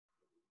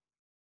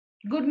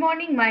Good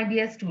morning, my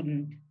dear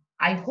student.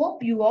 I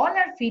hope you all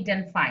are fit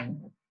and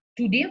fine.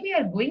 Today we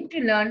are going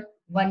to learn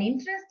one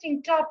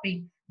interesting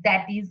topic,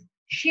 that is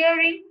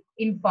sharing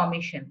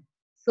information.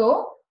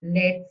 So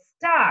let's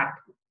start.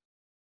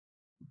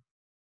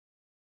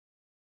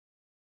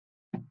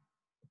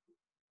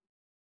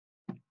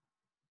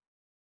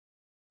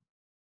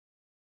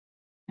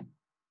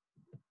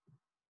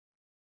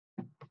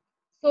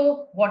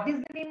 So what is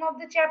the name of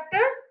the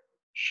chapter?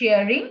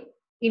 Sharing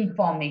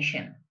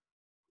information.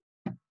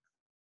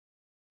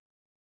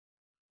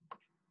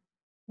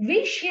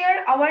 We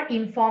share our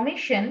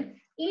information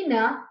in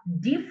a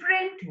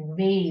different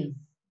ways.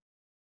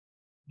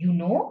 You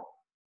know,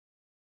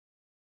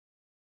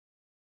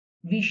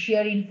 we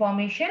share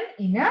information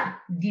in a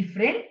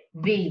different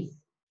ways.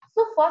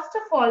 So first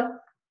of all,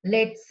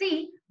 let's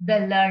see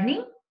the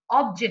learning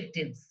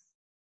objectives.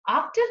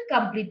 After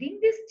completing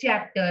this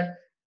chapter,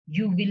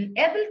 you will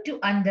able to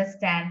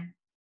understand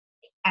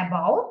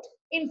about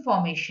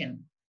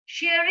information,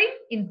 sharing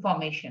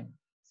information.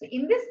 So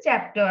in this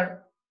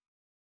chapter,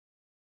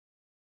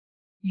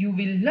 you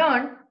will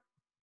learn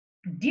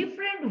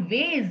different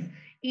ways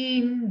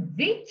in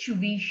which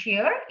we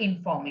share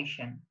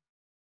information.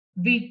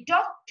 We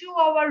talk to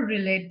our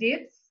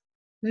relatives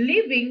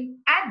living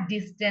at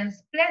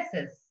distance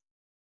places,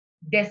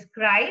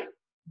 describe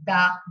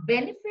the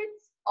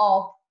benefits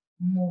of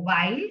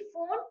mobile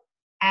phone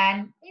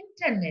and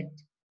internet,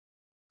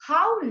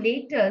 how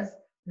letters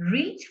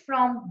reach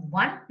from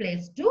one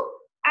place to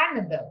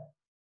another,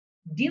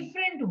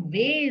 different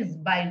ways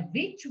by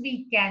which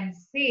we can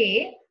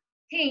say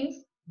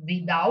things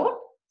without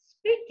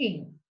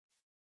speaking.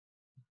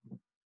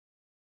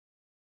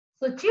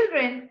 So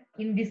children,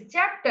 in this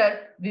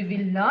chapter, we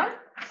will learn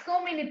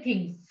so many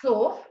things.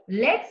 So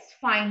let's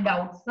find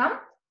out some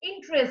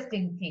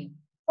interesting things.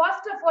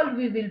 First of all,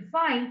 we will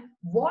find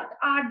what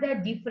are the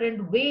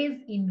different ways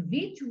in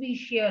which we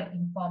share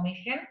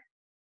information.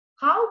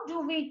 How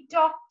do we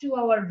talk to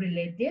our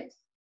relatives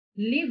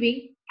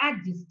living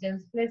at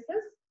distance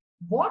places?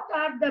 What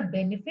are the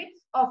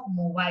benefits of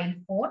mobile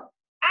phone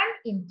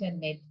and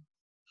internet?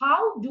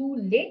 How do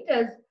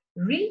letters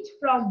reach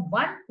from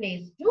one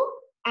place to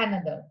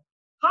another?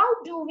 How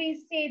do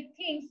we say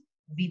things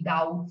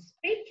without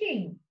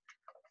speaking?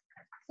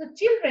 So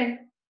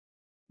children,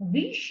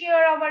 we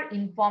share our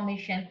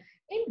information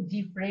in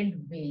different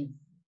ways,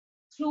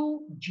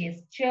 through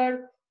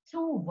gesture,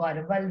 through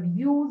verbal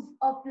use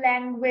of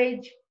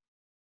language,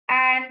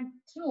 and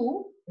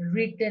through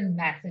written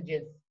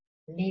messages,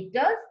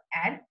 letters,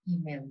 and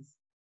emails.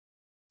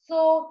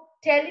 So,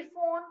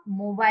 telephone,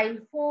 mobile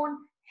phone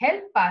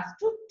help us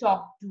to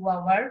talk to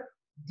our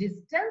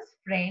distance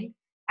friend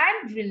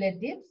and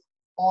relatives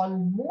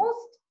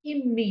almost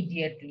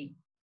immediately.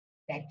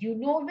 That you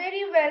know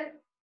very well.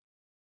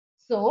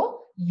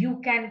 So,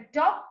 you can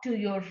talk to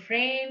your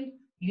friend,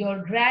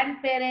 your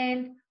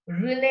grandparent,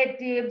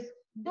 relatives,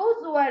 those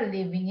who are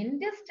living in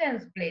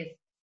distance place.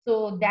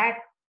 So that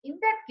in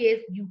that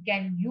case, you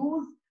can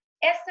use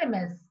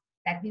SMS,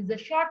 that is a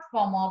short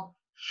form of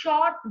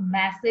short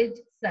message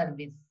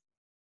service.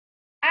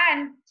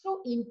 And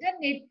through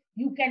internet,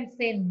 you can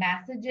send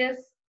messages.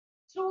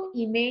 Through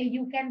email,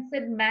 you can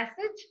send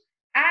message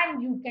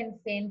and you can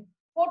send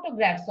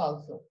photographs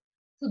also.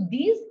 So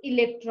these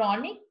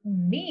electronic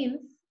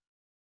means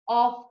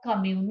of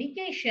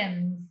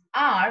communications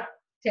are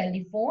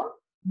telephone,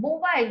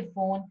 mobile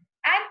phone,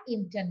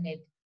 and internet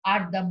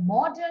are the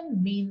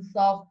modern means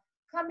of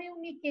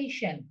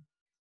communication.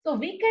 So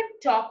we can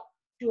talk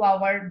to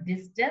our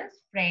distant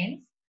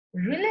friends,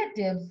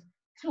 relatives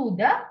through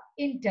the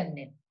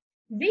internet.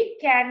 We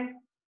can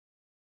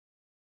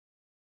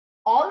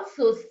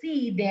also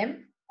see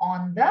them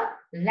on the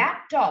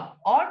laptop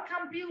or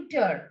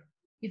computer.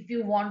 If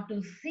you want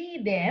to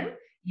see them,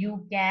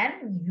 you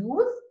can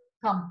use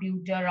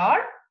computer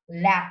or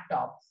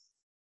laptops.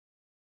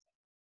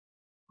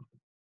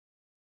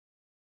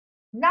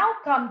 Now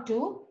come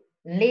to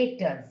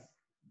letters.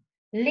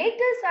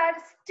 Letters are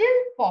still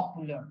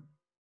popular.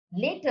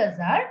 Letters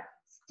are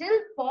still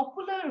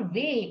popular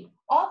way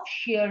of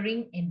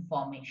sharing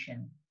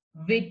information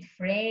with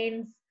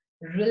friends,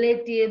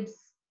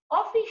 relatives,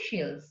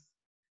 officials.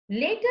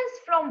 Letters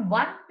from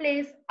one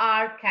place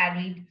are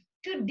carried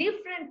to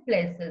different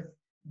places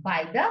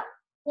by the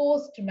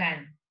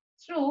postman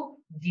through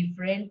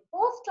different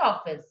post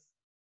office.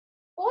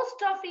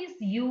 Post office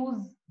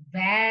use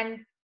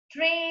van,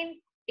 train,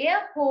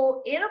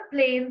 airport,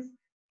 airplanes,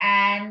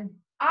 and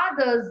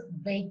others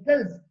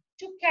vehicles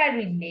to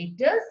carry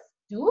letters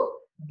to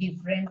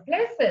different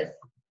places.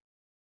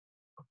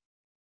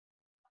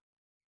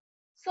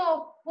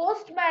 So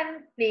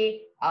postmen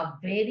play a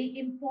very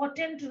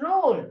important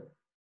role.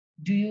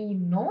 Do you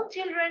know,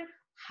 children,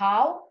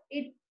 how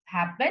it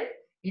happened?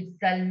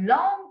 It's a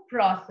long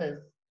process.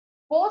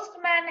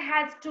 Postman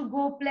has to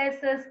go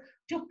places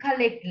to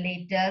collect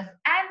letters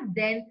and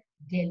then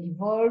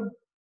deliver.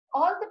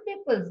 All the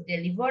peoples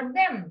delivered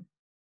them.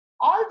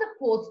 All the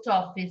post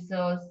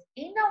officers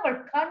in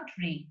our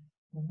country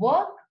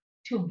work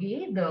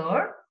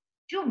together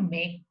to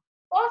make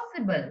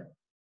possible.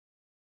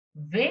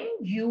 when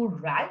you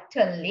write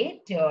a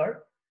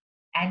letter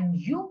and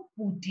you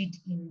put it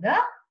in the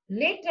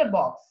letter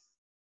box.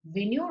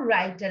 When you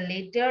write a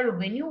letter,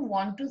 when you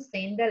want to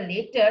send a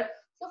letter,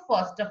 so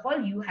first of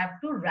all, you have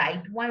to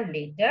write one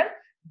letter,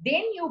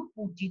 then you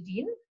put it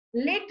in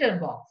letter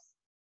box.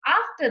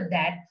 After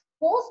that,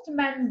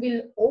 postman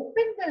will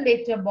open the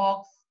letter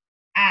box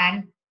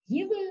and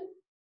he will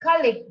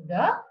collect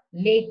the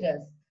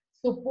letters.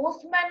 So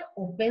postman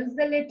opens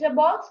the letter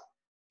box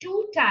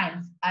 2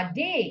 times a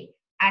day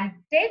and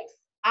takes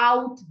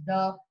out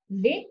the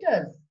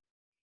letters.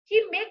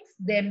 He makes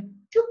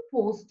them to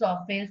post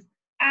office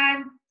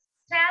and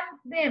stamp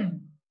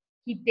them.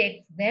 He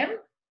takes them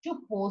to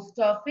post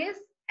office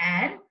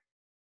and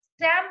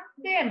stamp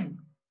them.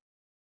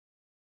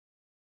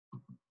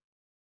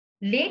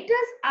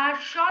 Letters are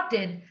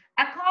sorted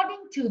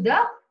according to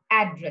the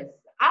address.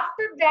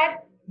 After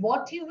that,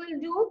 what he will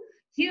do?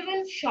 He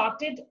will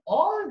sorted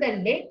all the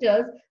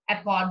letters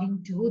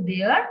according to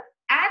their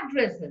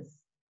addresses.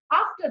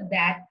 After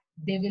that,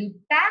 they will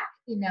pack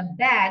in a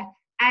bag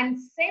and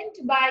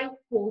sent by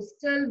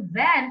postal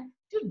van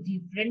to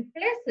different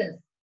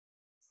places.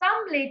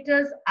 Some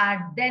letters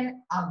are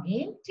then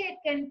again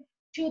taken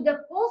to the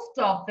post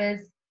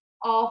office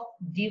of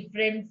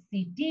different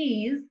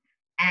cities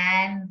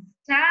and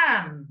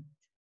stamped.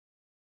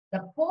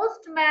 The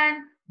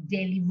postman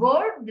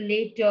delivered the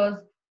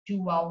letters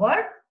to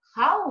our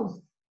house.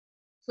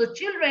 So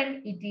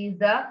children, it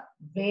is a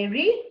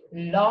very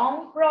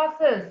long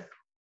process.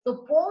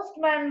 So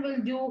postman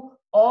will do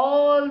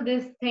all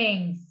these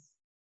things.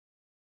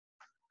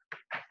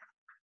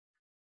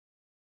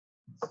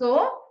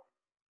 So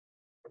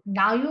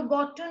now you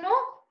got to know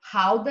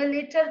how the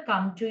letter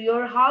come to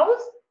your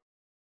house.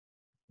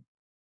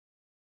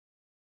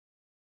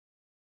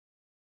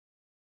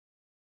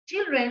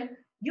 Children,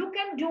 you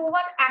can do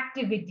one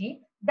activity,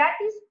 that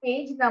is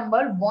page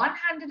number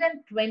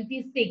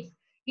 126.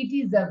 It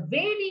is a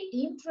very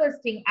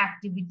interesting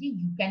activity.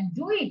 You can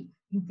do it.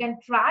 You can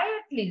try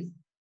at least.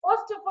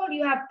 First of all,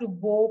 you have to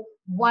go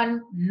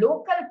one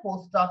local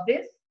post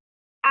office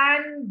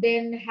and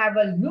then have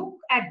a look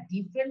at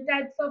different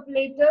types of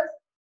letters.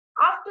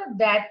 After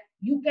that,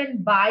 you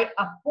can buy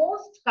a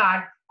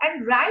postcard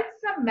and write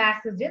some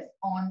messages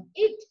on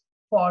it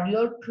for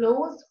your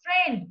close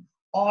friend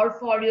or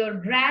for your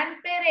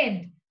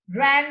grandparent,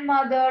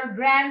 grandmother,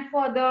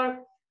 grandfather.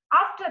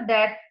 After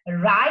that,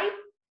 write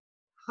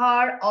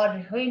her or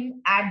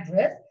him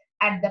address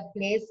at the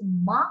place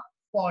marked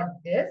for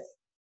this.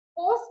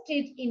 Post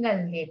it in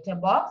a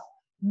letterbox.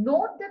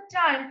 Note the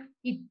time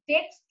it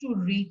takes to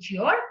reach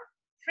your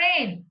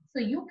friend. So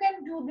you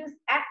can do this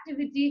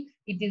activity.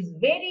 It is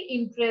very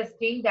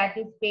interesting. That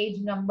is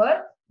page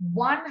number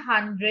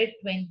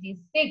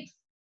 126.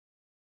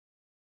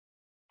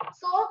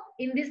 So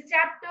in this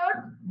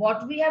chapter,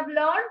 what we have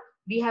learned?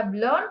 We have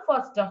learned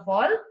first of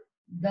all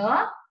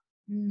the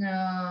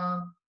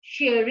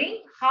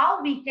sharing,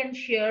 how we can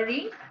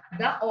sharing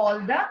the all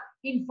the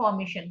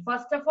information.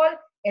 First of all,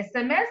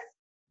 SMS,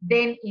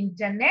 then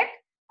internet,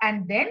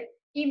 and then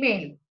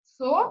email.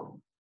 So,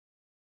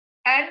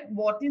 and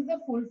what is the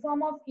full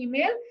form of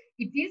email?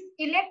 It is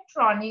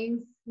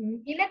electronic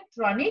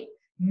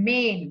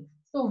mail.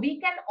 So we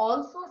can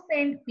also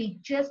send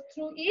pictures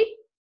through it.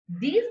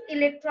 These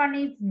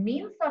electronic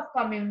means of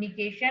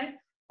communication,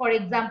 for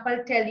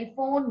example,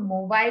 telephone,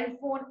 mobile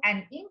phone,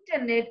 and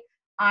internet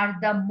are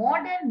the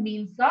modern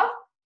means of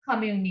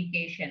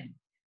communication.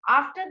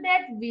 After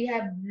that, we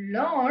have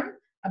learned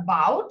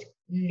about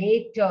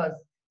letters.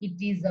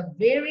 It is a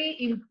very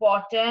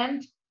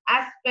important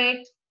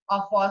aspect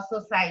of our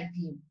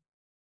society.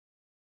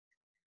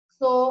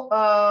 So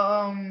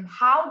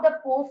how the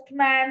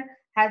postman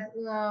has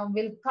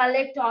will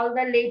collect all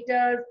the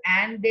letters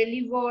and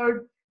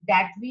delivered,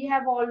 that we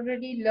have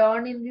already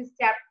learned in this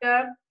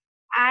chapter.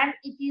 And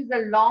it is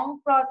a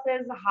long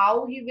process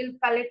how he will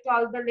collect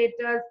all the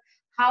letters,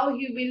 how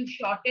he will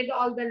sorted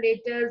all the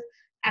letters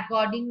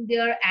according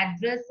their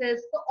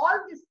addresses. So all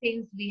these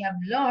things we have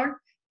learned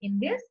in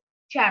this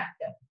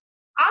chapter.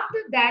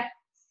 After that,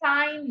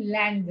 sign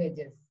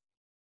languages.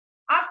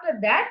 After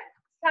that,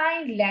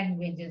 sign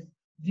languages.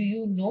 Do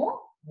you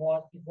know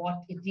what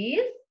it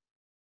is?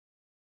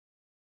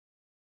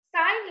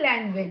 Sign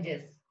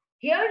languages.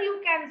 Here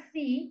you can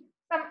see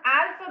some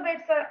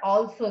alphabets are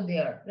also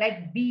there,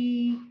 like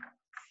B,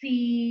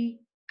 C,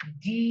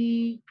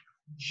 D,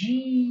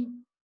 G,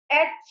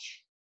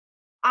 H,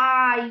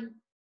 I,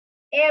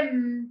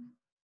 M,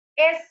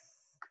 S,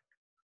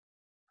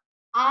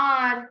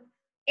 R,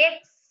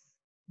 X,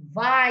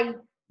 Y,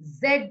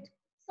 Z.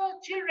 So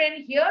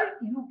children, here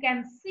you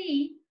can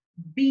see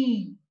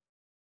B,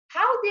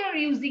 how they are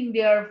using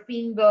their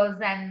fingers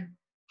and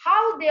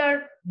how they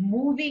are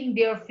moving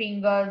their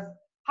fingers,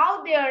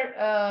 how they are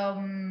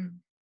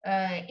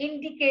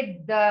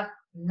indicate the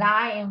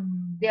line,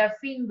 their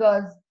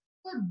fingers.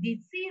 So this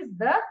is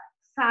the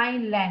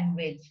sign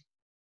language.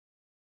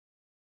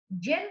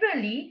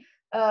 Generally,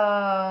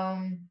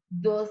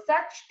 those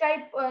such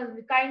type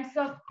kinds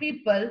of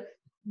people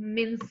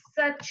means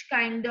such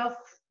kind of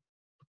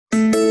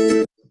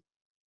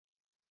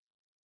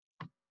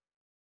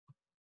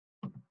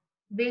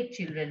Wait,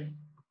 children.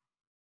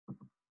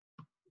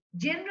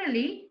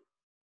 Generally,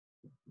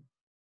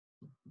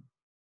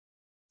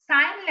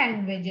 sign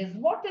languages,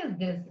 what is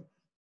this?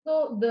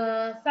 So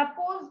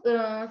suppose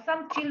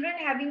some children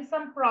having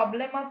some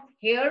problem of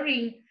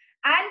hearing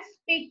and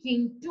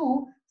speaking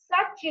too,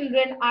 such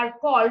children are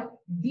called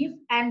deaf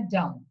and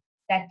dumb.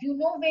 That you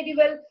know very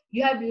well.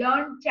 You have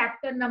learned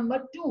chapter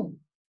number 2.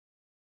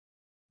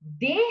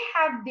 They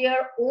have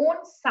their own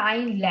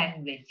sign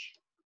language.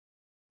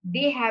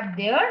 They have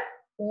their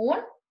own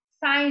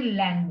sign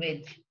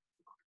language.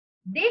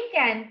 They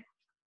can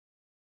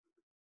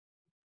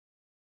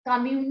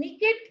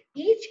communicate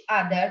each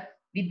other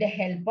with the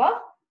help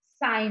of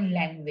sign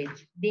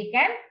language. They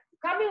can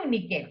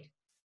communicate.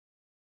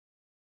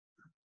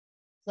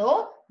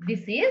 So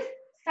this is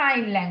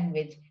sign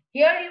language.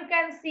 Here you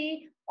can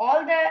see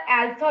all the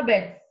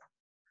alphabets.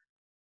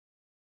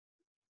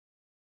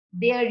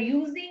 They are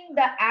using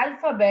the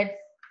alphabets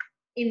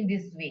in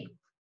this way.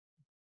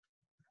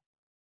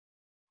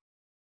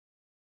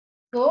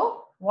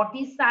 So what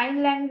is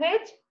sign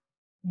language?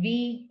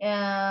 We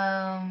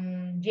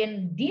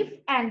deaf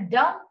and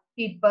dumb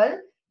people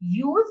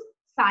use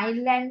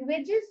sign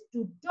languages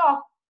to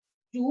talk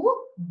to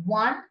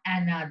one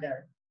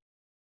another,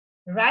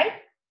 right?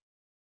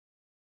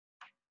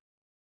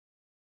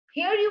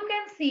 Here you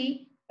can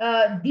see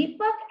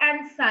Deepak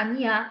and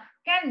Sanya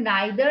can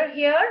neither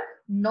hear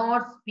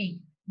nor speak,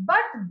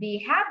 but they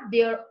have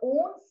their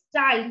own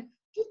style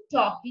to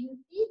talking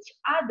each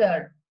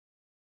other.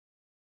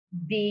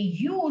 They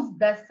use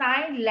the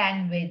sign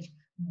language.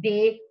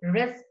 They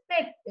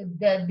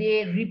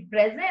they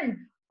represent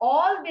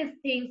all these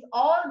things,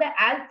 all the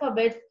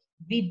alphabets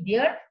with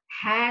their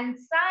hand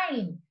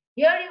sign.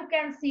 Here you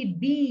can see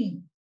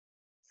B,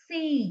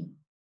 C,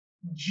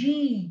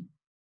 G,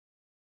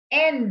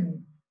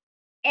 N,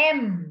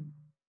 M,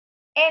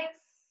 X.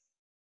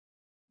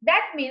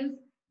 That means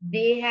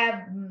they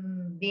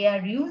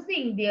are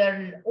using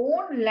their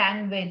own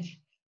language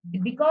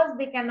because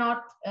they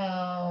cannot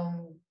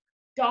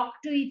talk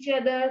to each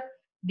other.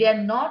 They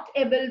are not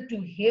able to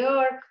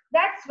hear.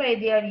 That's why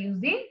they are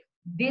using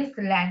these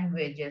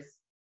languages.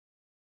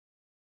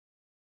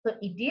 So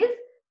it is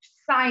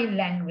sign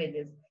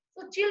languages.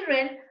 So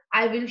children,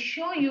 I will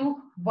show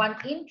you one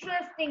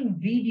interesting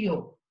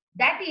video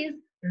that is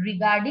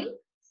regarding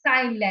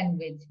sign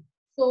language.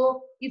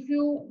 So if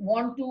you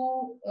want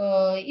to,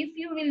 if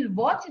you will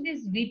watch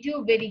this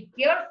video very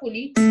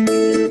carefully, you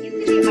will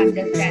easily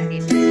understand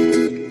it.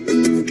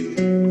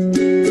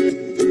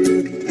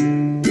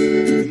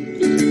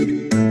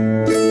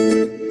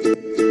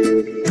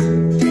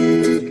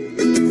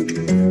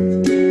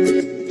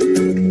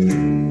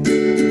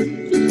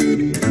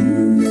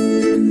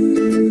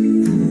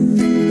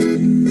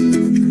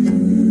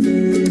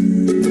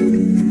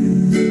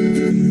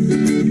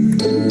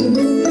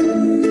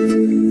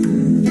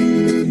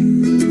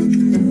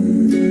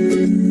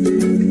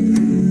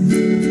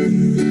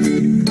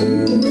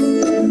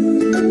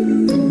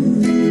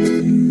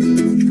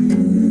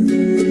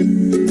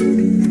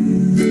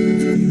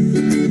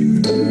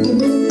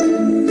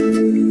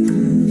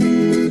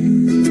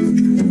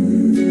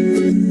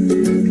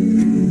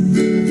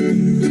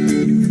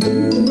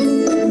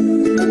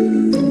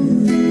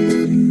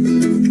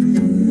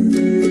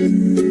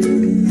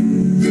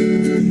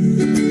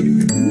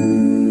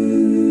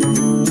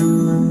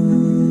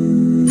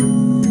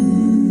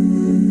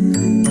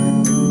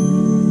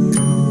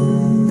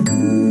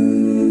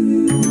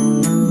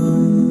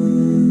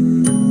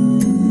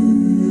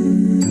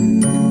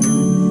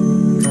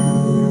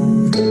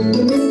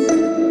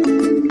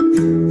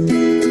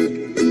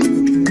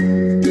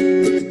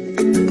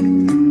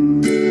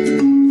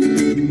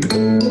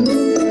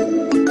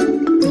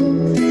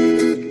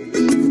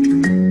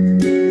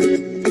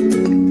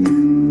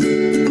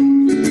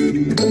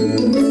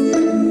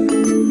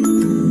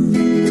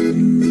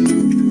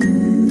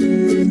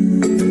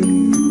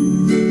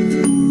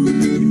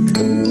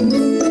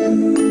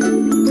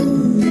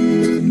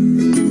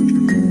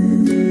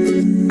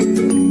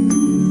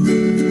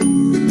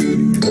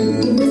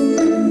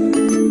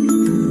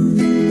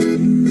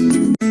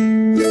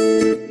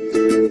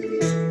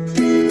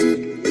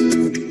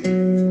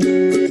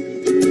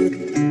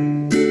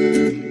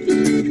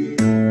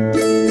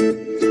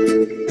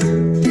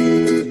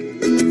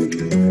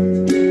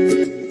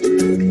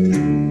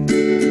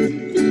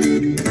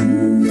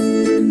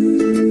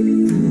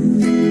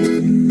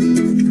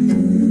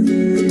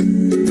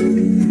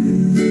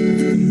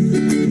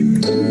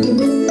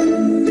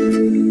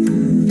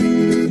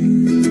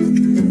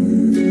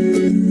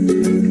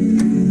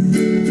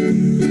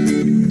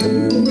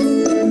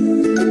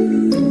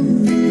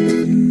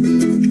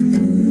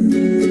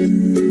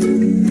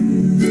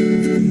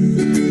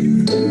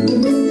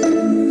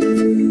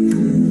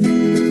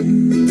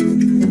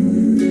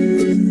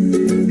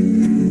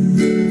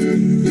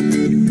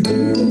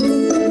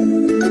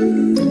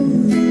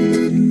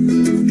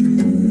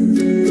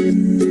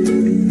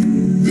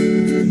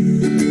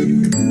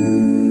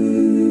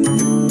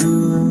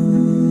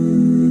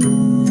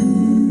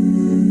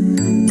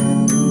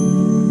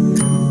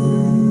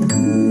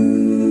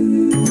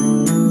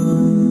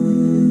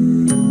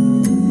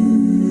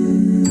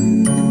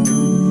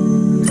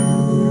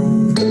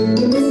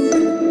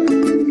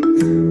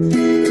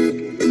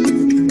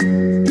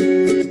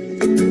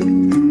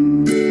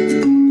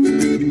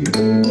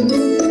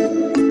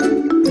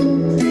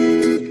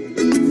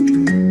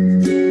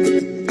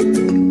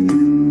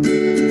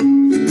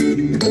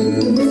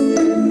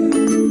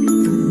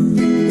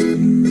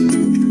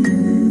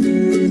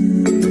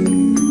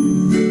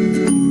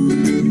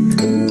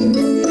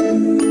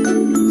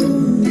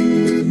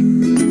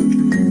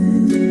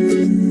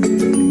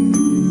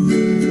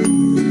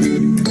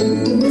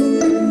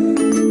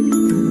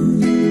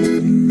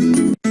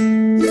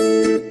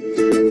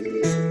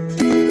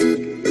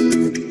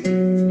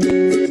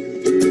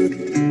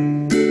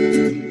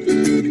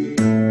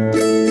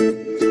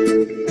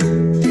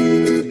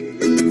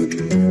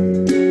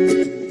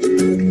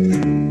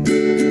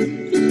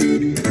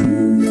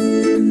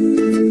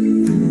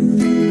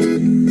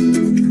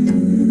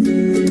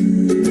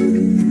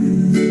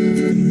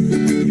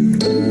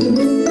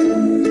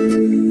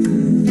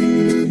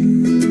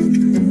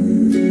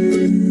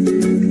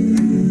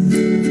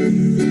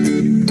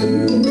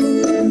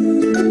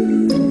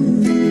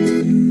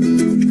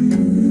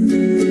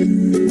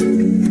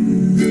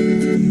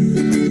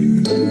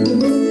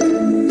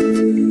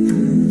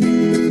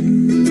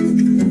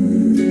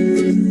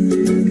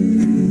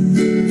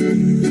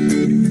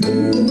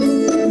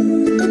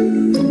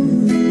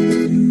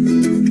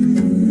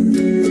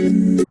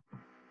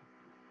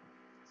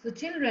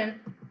 children,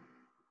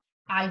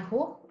 I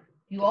hope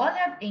you all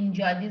have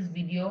enjoyed this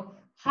video,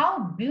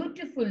 how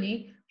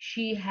beautifully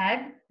she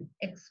had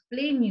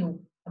explained you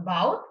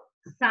about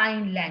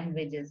sign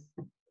languages.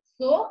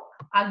 So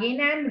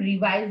again, I am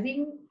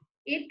revising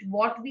it,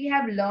 what we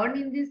have learned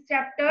in this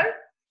chapter.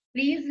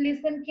 Please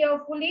listen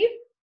carefully.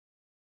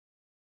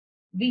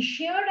 We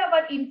shared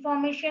our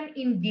information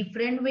in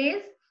different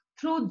ways,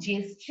 through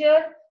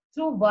gesture,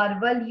 through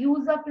verbal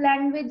use of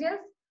languages,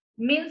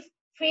 means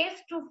face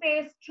to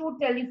face, through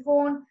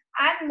telephone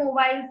and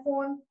mobile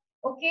phone,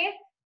 okay,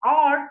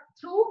 or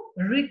through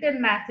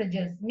written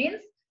messages, means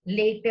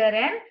letter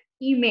and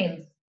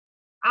emails.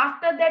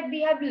 After that,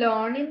 we have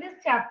learned in this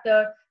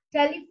chapter,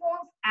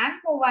 telephones and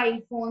mobile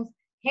phones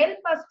help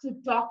us to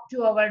talk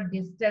to our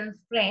distant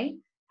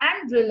friends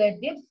and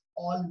relatives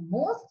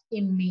almost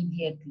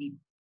immediately.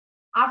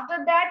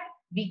 After that,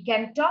 we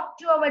can talk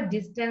to our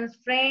distant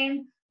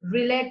friends,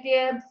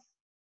 relatives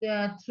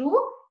through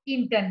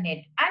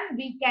internet, and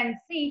we can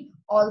see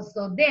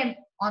also them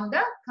on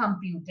the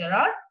computer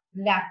or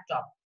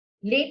laptop.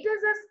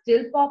 Letters are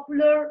still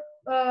popular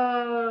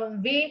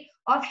way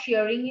of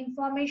sharing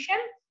information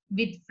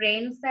with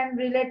friends and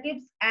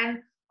relatives and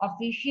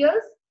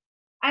officials,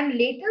 and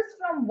letters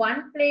from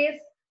one place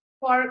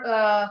for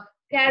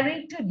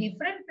carried to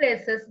different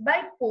places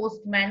by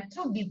postman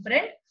through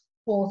different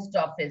post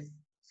office.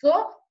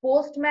 So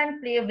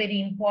postman play a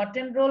very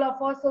important role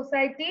of our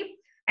society,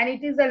 and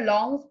it is a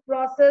long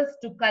process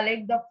to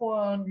collect the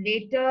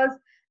letters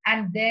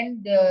and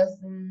then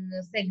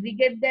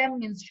segregate them,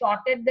 means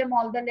sorted them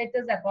all the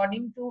letters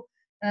according to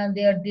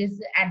their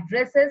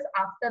addresses.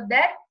 After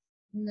that,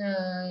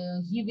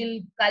 he will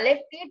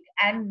collect it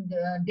and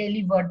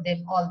deliver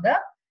them all the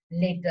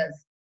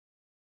letters.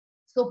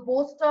 So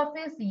post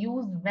office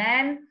use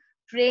van,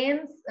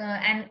 trains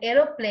and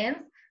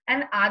aeroplanes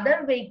and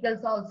other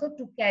vehicles also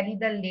to carry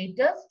the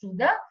letters to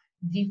the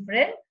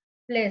different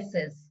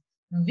places.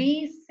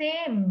 We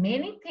say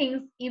many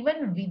things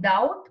even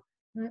without,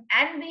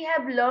 and we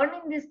have learned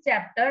in this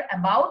chapter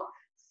about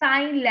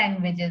sign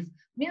languages.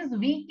 Means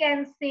we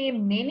can say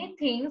many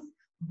things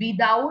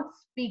without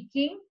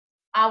speaking.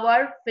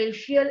 Our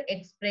facial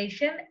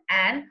expression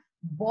and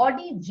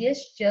body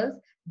gestures,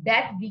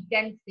 that we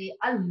can say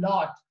a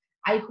lot.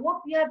 I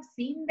hope you have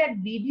seen that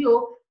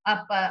video.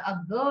 A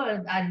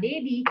girl, a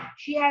lady,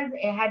 she has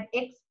had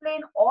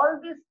explained all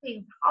these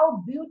things. How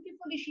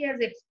beautifully she has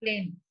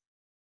explained: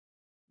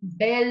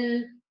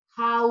 bell,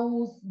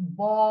 house,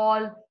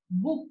 ball,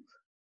 book,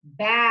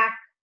 bag.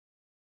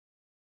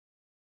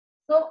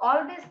 So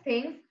all these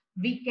things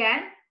we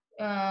can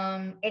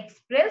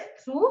express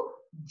through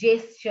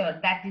gesture,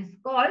 that is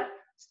called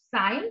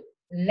sign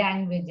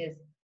languages.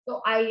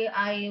 So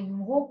I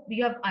hope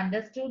you have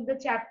understood the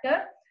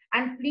chapter.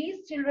 And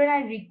please children,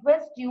 I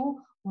request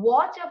you,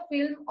 watch a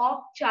film of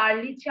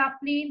Charlie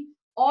Chaplin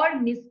or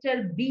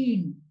Mr.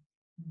 Bean.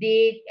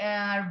 They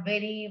are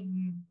very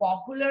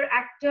popular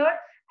actor,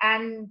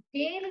 and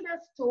tell the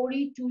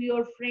story to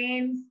your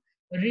friends,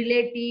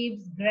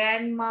 relatives,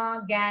 grandma,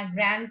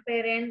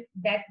 grandparents,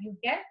 that you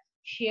can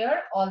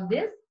share all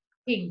these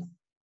things.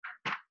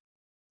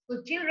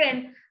 So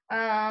children,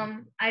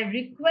 I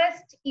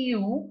request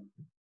you,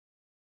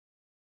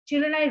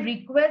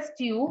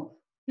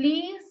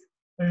 please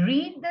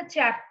read the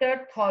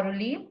chapter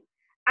thoroughly,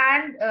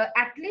 and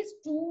at least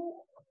 2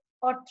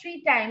 or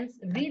 3 times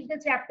read the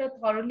chapter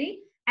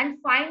thoroughly and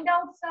find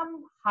out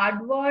some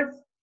hard words,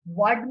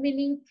 word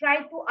meaning.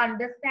 Try to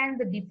understand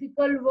the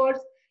difficult words.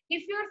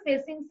 If you are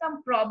facing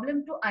some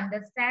problem to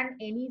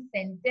understand any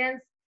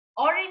sentence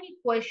or any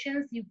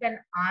questions, you can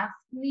ask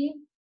me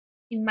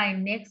in my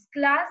next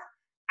class.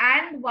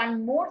 And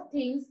one more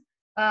thing,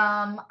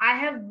 I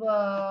have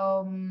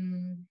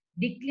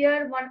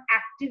declared one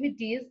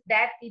activities,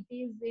 that it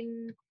is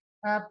in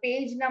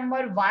page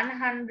number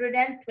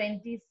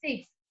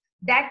 126,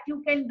 that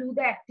you can do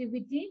the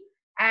activity.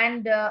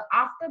 And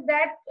after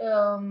that,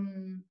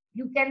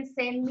 you can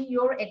send me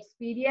your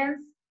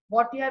experience,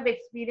 what you have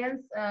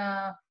experienced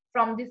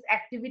from this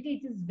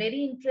activity. It is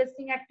very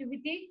interesting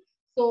activity.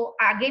 So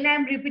again, I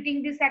am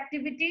repeating this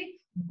activity.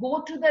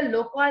 Go to the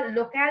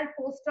local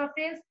post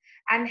office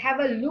and have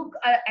a look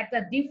at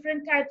the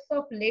different types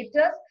of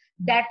letters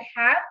that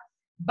have.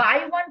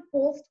 Buy one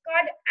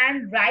postcard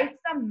and write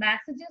some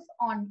messages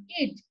on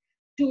it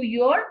to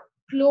your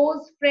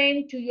close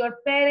friend, to your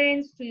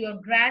parents, to your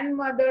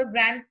grandmother,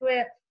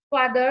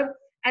 grandfather,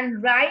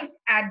 and write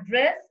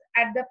address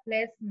at the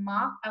place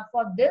marked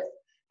for this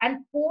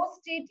and post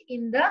it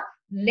in the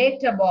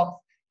letter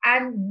box,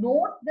 and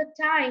note the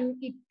time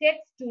it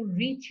takes to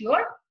reach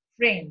your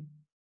friend.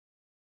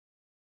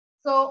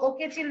 So,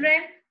 okay,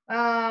 children,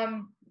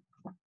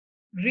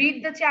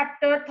 read the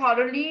chapter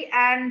thoroughly,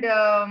 and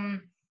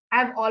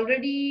I've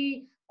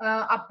already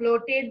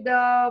uploaded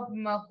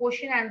the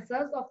question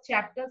answers of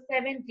chapter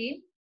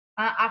 17.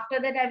 After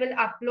that, I will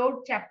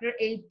upload chapter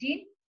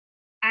 18.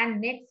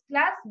 And next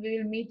class, we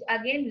will meet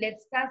again.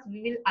 Next class,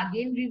 we will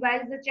again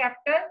revise the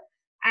chapter.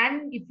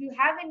 And if you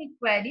have any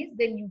queries,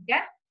 then you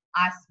can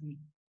ask me.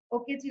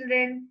 Okay,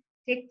 children.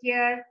 Take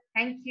care.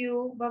 Thank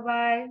you. Bye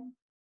bye.